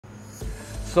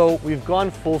So we've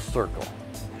gone full circle.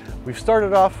 We've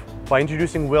started off by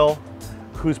introducing Will,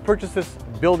 who's purchased this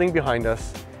building behind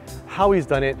us, how he's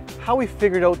done it, how he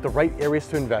figured out the right areas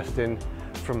to invest in,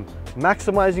 from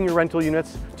maximizing your rental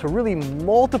units to really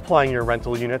multiplying your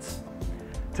rental units,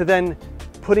 to then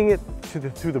putting it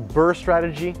through the BRRRR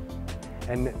strategy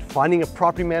and finding a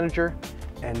property manager,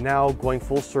 and now going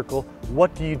full circle.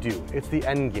 What do you do? It's the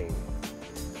end game.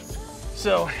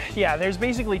 So yeah, there's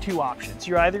basically two options.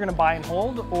 You're either gonna buy and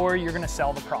hold or you're gonna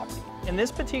sell the property. In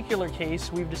this particular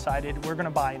case, we've decided we're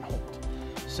gonna buy and hold.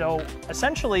 So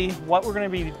essentially what we're gonna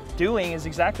be doing is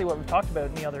exactly what we've talked about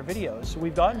in the other videos.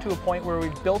 We've gotten to a point where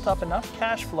we've built up enough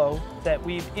cash flow that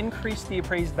we've increased the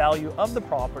appraised value of the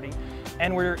property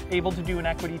and we're able to do an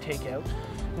equity takeout.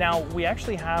 Now, we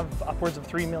actually have upwards of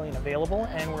 3 million available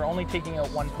and we're only taking out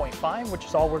 1.5, which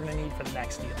is all we're gonna need for the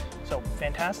next deal. So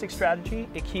fantastic strategy.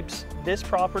 It keeps this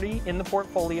property in the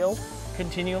portfolio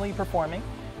continually performing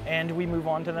and we move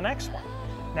on to the next one.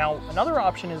 Now, another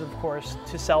option is of course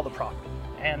to sell the property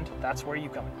and that's where you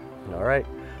come in. All right.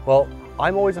 Well,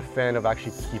 I'm always a fan of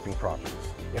actually keeping properties.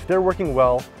 If they're working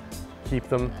well, keep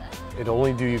them. It'll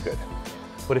only do you good.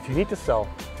 But if you need to sell,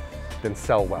 then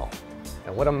sell well.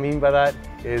 And what I mean by that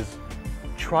is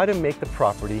try to make the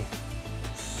property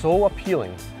so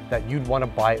appealing that you'd want to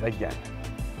buy it again.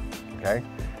 Okay?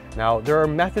 Now, there are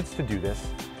methods to do this.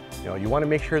 You want to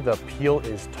make sure the appeal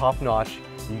is top-notch.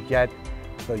 You get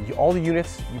all the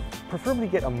units. You preferably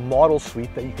get a model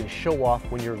suite that you can show off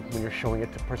when you're showing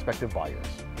it to prospective buyers.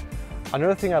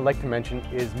 Another thing I'd like to mention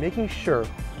is making sure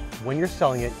when you're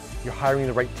selling it, you're hiring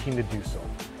the right team to do so.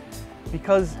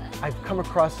 Because I've come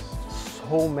across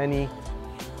so many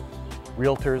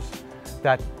realtors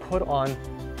that put on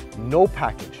no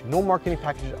package, no marketing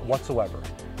package whatsoever.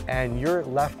 And you're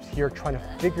left here trying to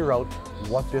figure out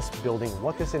what this building,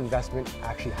 what this investment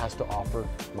actually has to offer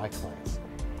my clients.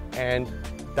 And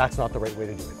that's not the right way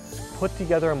to do it. Put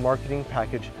together a marketing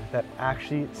package that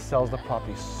actually sells the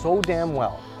property so damn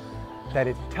well that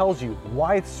it tells you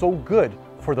why it's so good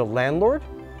for the landlord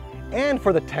and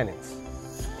for the tenants.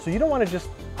 So you don't want to just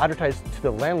advertise to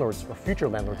the landlords or future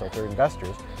landlords out there,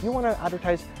 investors. You want to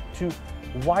advertise to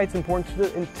why it's important to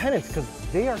the tenants because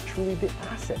they are truly the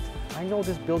asset. I know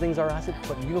this building's our asset,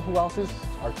 but you know who else is?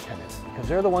 Our tenants, because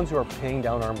they're the ones who are paying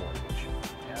down our mortgage.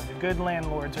 Yeah, the good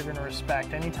landlords are going to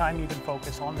respect anytime you can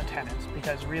focus on the tenants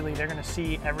because really they're going to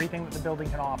see everything that the building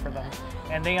can offer them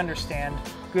and they understand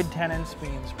good tenants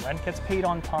means rent gets paid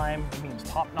on time, it means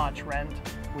top-notch rent,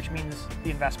 which means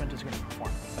the investment is going to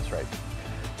perform. That's right.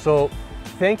 So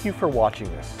thank you for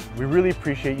watching this. We really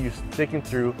appreciate you sticking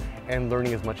through and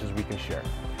learning as much as we can share.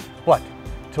 But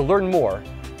to learn more,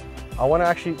 I want to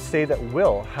actually say that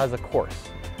Will has a course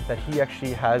that he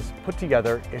actually has put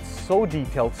together. It's so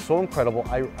detailed, so incredible.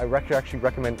 I actually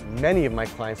recommend many of my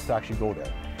clients to actually go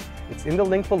there. It's in the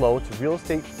link below. It's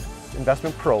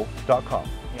realestateinvestmentpro.com.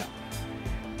 Yeah.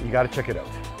 You got to check it out.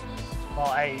 Well,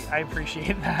 I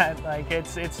appreciate that. Like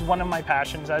it's one of my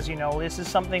passions, as you know. This is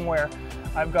something where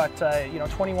I've got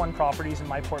 21 properties in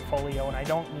my portfolio, and I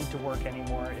don't need to work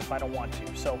anymore if I don't want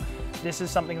to. So this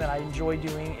is something that I enjoy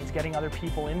doing. Is getting other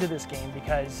people into this game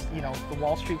because the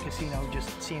Wall Street casino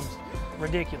just seems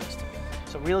ridiculous to me.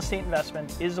 So real estate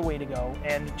investment is the way to go.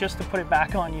 And just to put it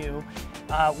back on you,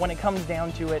 when it comes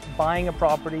down to it, buying a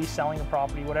property, selling a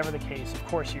property, whatever the case, of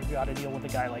course you've got to deal with a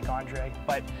guy like Andre.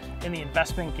 But in the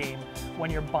investment game,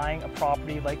 when you're buying a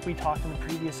property, like we talked in the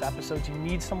previous episodes, you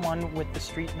need someone with the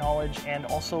street knowledge and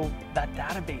also that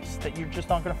database that you're just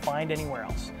not going to find anywhere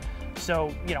else.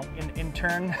 So, in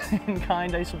turn, in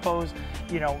kind, I suppose,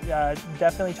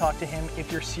 definitely talk to him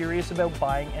if you're serious about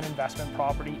buying an investment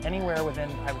property anywhere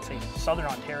within, I would say, Southern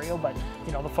Ontario, but,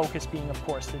 the focus being, of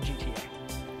course, the GTA.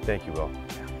 Thank you, Will.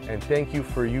 Yeah. And thank you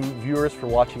for you viewers for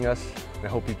watching us. And I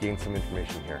hope you gained some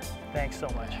information here. Thanks so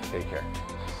much. Take care.